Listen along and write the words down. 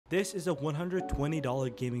This is a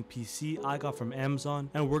 $120 gaming PC I got from Amazon,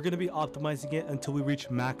 and we're going to be optimizing it until we reach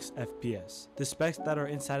max FPS. The specs that are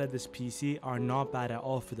inside of this PC are not bad at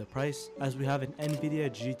all for the price, as we have an Nvidia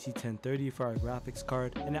GT 1030 for our graphics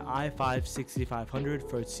card and an i5 6500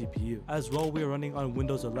 for its CPU. As well, we are running on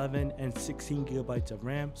Windows 11 and 16GB of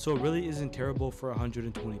RAM, so it really isn't terrible for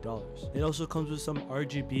 $120. It also comes with some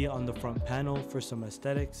RGB on the front panel for some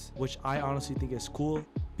aesthetics, which I honestly think is cool.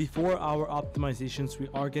 Before our optimizations, we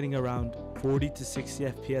are getting around 40 to 60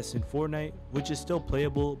 FPS in Fortnite, which is still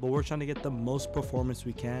playable, but we're trying to get the most performance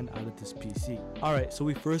we can out of this PC. Alright, so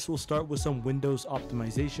we first will start with some Windows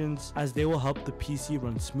optimizations, as they will help the PC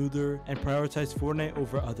run smoother and prioritize Fortnite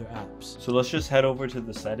over other apps. So let's just head over to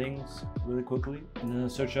the settings really quickly, and then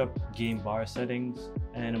search up game bar settings,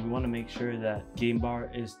 and we want to make sure that game bar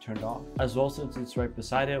is turned off. As well, since it's right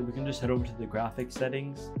beside it, we can just head over to the graphics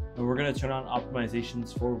settings, and we're going to turn on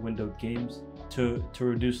optimizations for windowed games to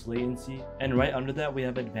reduce latency. And right under that, we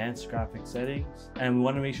have advanced graphics settings, and we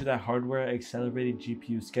want to make sure that hardware accelerated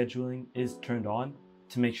GPU scheduling is turned on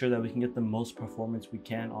to make sure that we can get the most performance we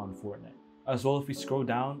can on Fortnite. As well, if we scroll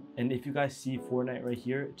down, and if you guys see Fortnite right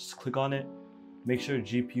here, just click on it. Make sure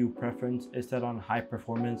GPU preference is set on high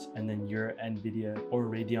performance, and then your Nvidia or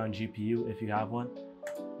Radeon GPU if you have one,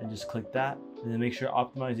 and just click that, and then make sure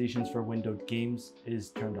optimizations for windowed games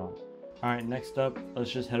is turned on. Alright, next up,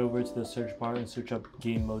 let's just head over to the search bar and search up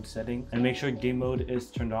game mode settings, and make sure game mode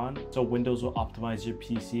is turned on, so Windows will optimize your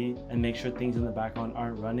PC and make sure things in the background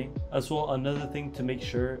aren't running. As well, another thing to make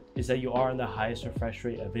sure is that you are on the highest refresh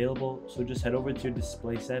rate available, so just head over to your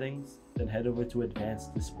display settings, then head over to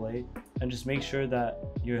advanced display, and just make sure that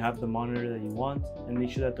you have the monitor that you want, and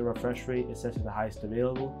make sure that the refresh rate is set to the highest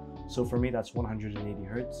available. So for me, that's 180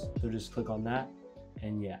 Hertz, so just click on that.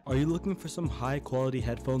 And yeah. Are you looking for some high quality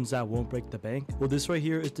headphones that won't break the bank? Well, this right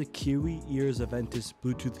here is the Kiwi Aventus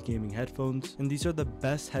Bluetooth gaming headphones, and these are the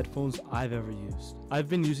best headphones I've ever used. I've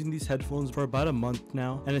been using these headphones for about a month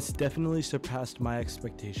now, and it's definitely surpassed my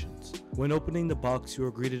expectations. When opening the box, you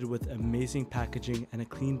are greeted with amazing packaging and a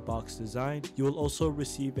clean box design. You will also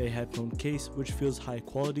receive a headphone case which feels high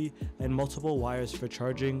quality, and multiple wires for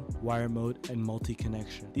charging, wire mode, and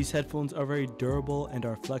multi-connection. These headphones are very durable and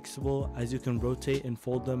are flexible, as you can rotate and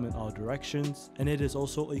fold them in all directions, and it is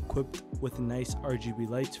also equipped with nice RGB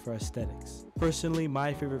lights for aesthetics. Personally,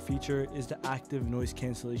 my favorite feature is the active noise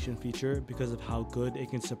cancellation feature because of how good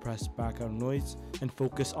it can suppress background noise and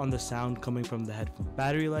focus on the sound coming from the headphone.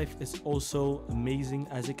 Battery life is also amazing,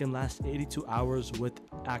 as it can last 82 hours with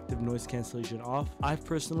active noise cancellation off. I've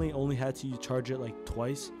personally only had to charge it like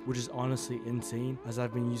twice, which is honestly insane, as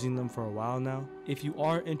I've been using them for a while now. If you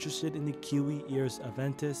are interested in the Kiwi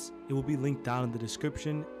Aventus, it will be linked down in the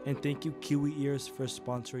description, and thank you Kiwi for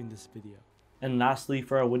sponsoring this video. And lastly,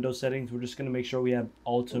 for our Windows settings, we're just going to make sure we have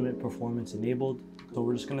ultimate performance enabled. So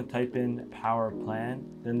we're just going to type in power plan,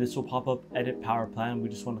 then this will pop up edit power plan. We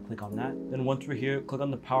just want to click on that. Then once we're here, click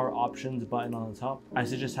on the power options button on the top. I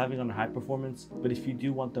suggest having on high performance, but if you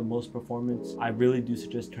do want the most performance, I really do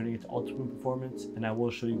suggest turning it to ultimate performance, and I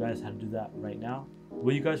will show you guys how to do that right now.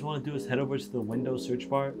 What you guys want to do is head over to the Windows search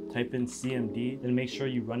bar, type in CMD, then make sure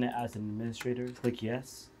you run it as an administrator, click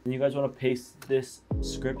yes. Then you guys want to paste this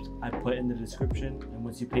script I put in the description, and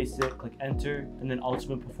once you paste it, click enter, and then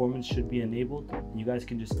ultimate performance should be enabled. And you guys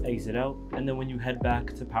can just exit out, and then when you head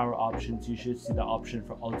back to power options, you should see the option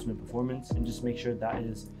for ultimate performance, and just make sure that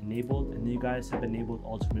is enabled, and then you guys have enabled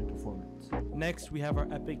ultimate performance. Next, we have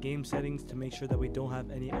our Epic game settings to make sure that we don't have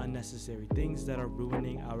any unnecessary things that are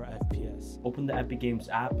ruining our FPS. Open the Epic Games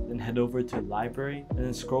app, then head over to library, and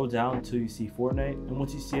then scroll down till you see Fortnite, and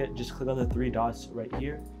once you see it, just click on the three dots right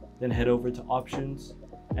here, then head over to options,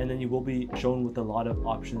 and then you will be shown with a lot of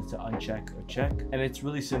options to uncheck or check. And it's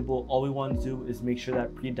really simple. All we want to do is make sure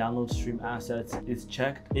that pre-download stream assets is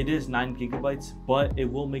checked. It is 9 GB, but it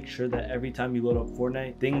will make sure that every time you load up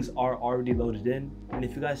Fortnite, things are already loaded in. And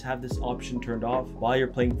if you guys have this option turned off while you're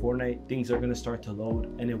playing Fortnite, things are going to start to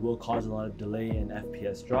load, and it will cause a lot of delay and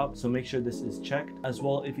FPS drop. So make sure this is checked. As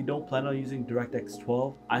well, if you don't plan on using DirectX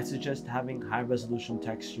 12, I suggest having high resolution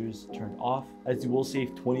textures turned off, as you will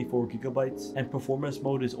save 24 GB, and performance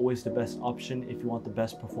mode is always the best option if you want the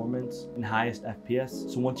best performance and highest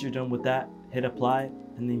FPS. So once you're done with that, hit apply,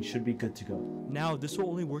 and then you should be good to go. Now, this will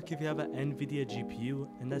only work if you have an Nvidia GPU,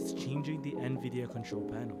 and that's changing the Nvidia control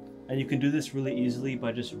panel. And you can do this really easily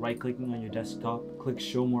by just right clicking on your desktop, click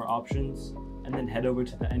show more options, and then head over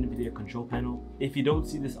to the Nvidia control panel. If you don't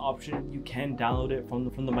see this option, you can download it from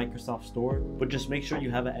the Microsoft Store, but just make sure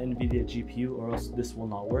you have an Nvidia GPU or else this will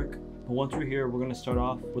not work. But once we're here, we're going to start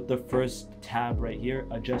off with the first tab right here,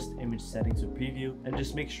 adjust image settings with preview, and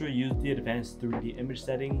just make sure use the advanced 3D image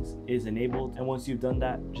settings is enabled. And once you've done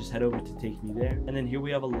that, just head over to take me there. And then here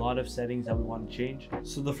we have a lot of settings that we want to change.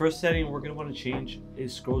 So the first setting we're going to want to change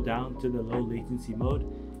is scroll down to the low latency mode.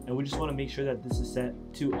 And we just want to make sure that this is set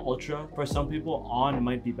to ultra. For some people, on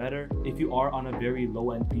might be better. If you are on a very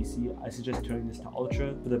low-end PC, I suggest turning this to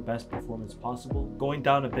ultra for the best performance possible. Going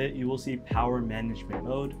down a bit, you will see power management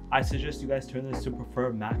mode. I suggest you guys turn this to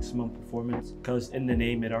prefer maximum performance, because in the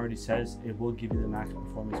name it already says it will give you the max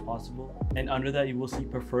performance possible. And under that, you will see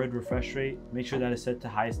preferred refresh rate. Make sure that is set to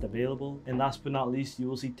highest available. And last but not least, you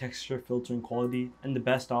will see texture filtering quality. And the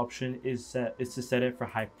best option is to set it for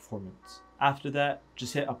high performance. After that,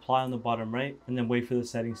 just hit apply on the bottom right and then wait for the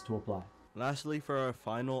settings to apply. Lastly, for our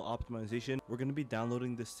final optimization, we're going to be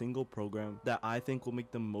downloading this single program that I think will make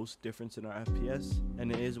the most difference in our FPS,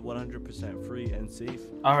 and it is 100% free and safe.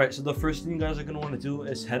 Alright, so the first thing you guys are going to want to do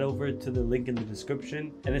is head over to the link in the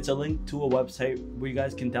description, and it's a link to a website where you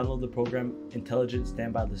guys can download the program Intelligent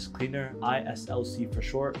Standby List Cleaner, ISLC for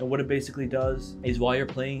short. And what it basically does is while you're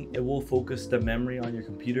playing, it will focus the memory on your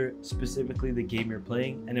computer, specifically the game you're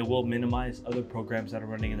playing, and it will minimize other programs that are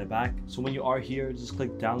running in the back. So when you are here, just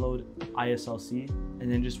click download ISLC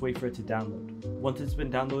and then just wait for it to download. Once it's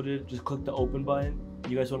been downloaded, just click the open button.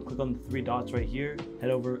 You guys want to click on the three dots right here,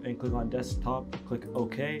 head over and click on desktop, click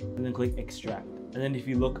OK, and then click extract. And then if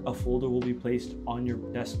you look, a folder will be placed on your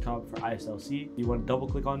desktop for ISLC. You want to double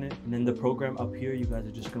click on it, and then the program up here, you guys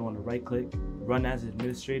are just going to want to right click, run as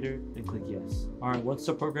administrator, then click yes. Alright, once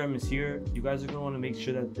the program is here, you guys are going to want to make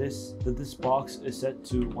sure that this box is set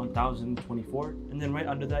to 1024. And then right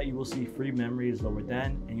under that, you will see free memory is lower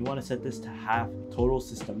than, and you want to set this to half total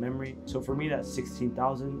system memory. So for me, that's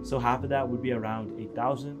 16,000. So half of that would be around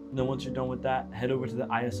 8,000. And then once you're done with that, head over to the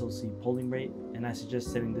ISLC polling rate, and I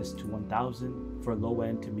suggest setting this to 1000 for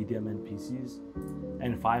low-end to medium-end PCs,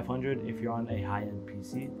 and 500 if you're on a high-end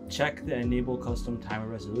PC. Check the enable custom timer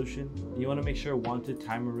resolution. You want to make sure wanted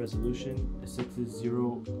timer resolution is set to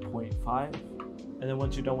 0.5, and then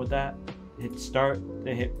once you're done with that, hit start,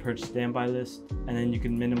 then hit purge standby list, and then you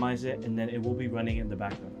can minimize it, and then it will be running in the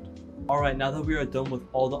background. Alright, now that we are done with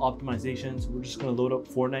all the optimizations, we're just going to load up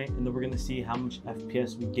Fortnite, and then we're going to see how much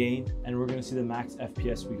FPS we gained, and we're going to see the max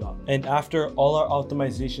FPS we got. And after all our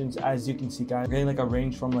optimizations, as you can see guys, we're getting like a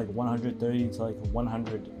range from like 130 to like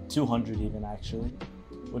 100, 200 even actually,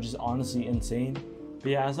 which is honestly insane. But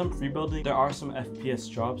yeah, as I'm free building, there are some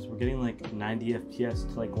FPS drops. We're getting like 90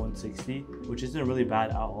 FPS to like 160, which isn't really bad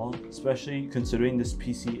at all, especially considering this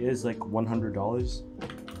PC is like $100.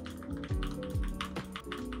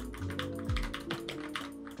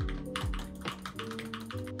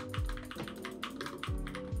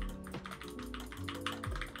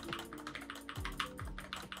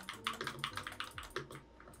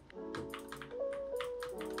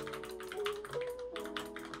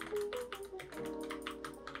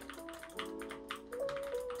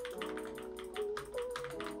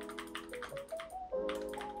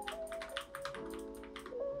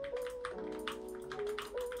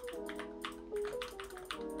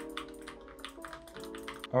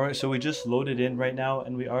 Alright, so we just loaded in right now,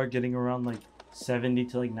 and we are getting around like 70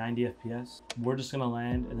 to like 90 FPS. We're just gonna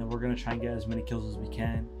land, and then we're gonna try and get as many kills as we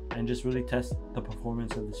can and just really test the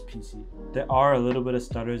performance of this PC. There are a little bit of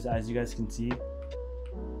stutters, as you guys can see.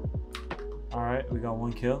 Alright, we got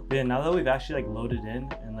one kill. But yeah, now that we've actually like loaded in,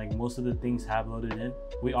 and like most of the things have loaded in,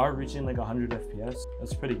 we are reaching like 100 FPS.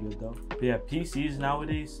 That's pretty good though. But yeah, PCs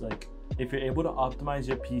nowadays, like if you're able to optimize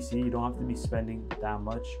your PC, you don't have to be spending that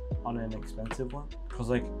much on an expensive one. Cause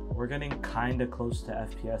like we're getting kind of close to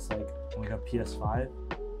FPS like on like a PS5,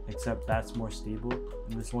 except that's more stable,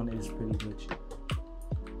 and this one is pretty glitchy.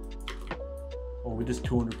 Oh, we just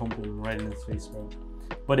 200 pumped him right in his face, bro.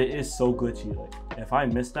 But it is so glitchy. Like if I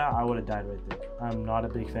missed that, I would have died right there. I'm not a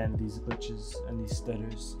big fan of these glitches and these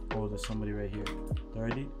stutters. Oh, there's somebody right here.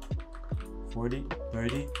 30, 40,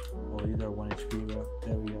 30. Oh, either 1 HP, bro.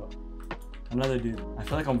 There we go. Another dude. I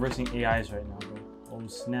feel like I'm versing AIs right now, bro. Oh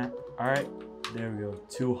snap. All right, there we go.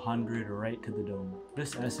 200 right to the dome.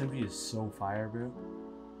 This SMG is so fire, bro.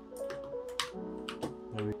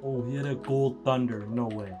 There we go. Oh, he had a gold thunder. No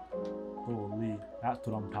way. Holy, that's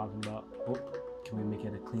what I'm talking about. Oh, can we make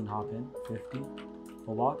it a clean hop in? 50.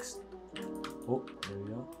 Full box. Oh, there we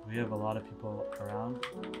go. We have a lot of people around.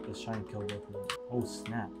 Let's try and kill both of them. Oh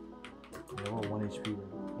snap. Yeah, we're 1 HP, bro.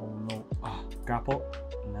 Oh no. Ah, grapple.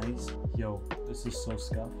 Nice. Yo, this is so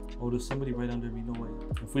scuffed. Oh, there's somebody right under me. No way.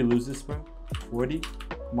 If we lose this, bro. 40.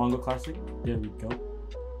 Mongo Classic. There we go.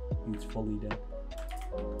 He's fully dead.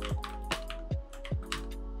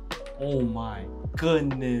 Oh my.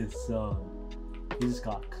 goodness, he just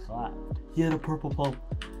got clapped. He had a purple pump.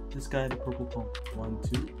 This guy had a purple pump. 1,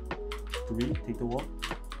 2, 3. Take the wall.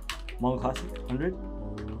 Manga Classic 100.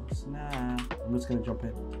 Oh snap! I'm just gonna jump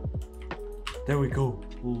in. There we go.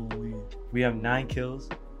 Holy. We have 9 kills.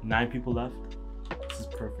 9 people left. This is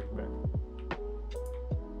perfect, man.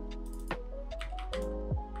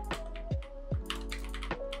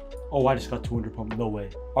 Oh, I just got 200 pump. No way.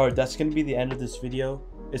 Alright, that's gonna be the end of this video.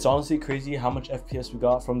 It's honestly crazy how much FPS we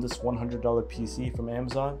got from this $100 PC from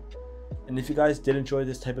Amazon. And if you guys did enjoy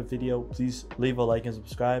this type of video, please leave a like and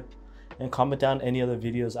subscribe. And comment down any other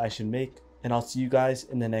videos I should make. And I'll see you guys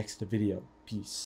in the next video. Peace.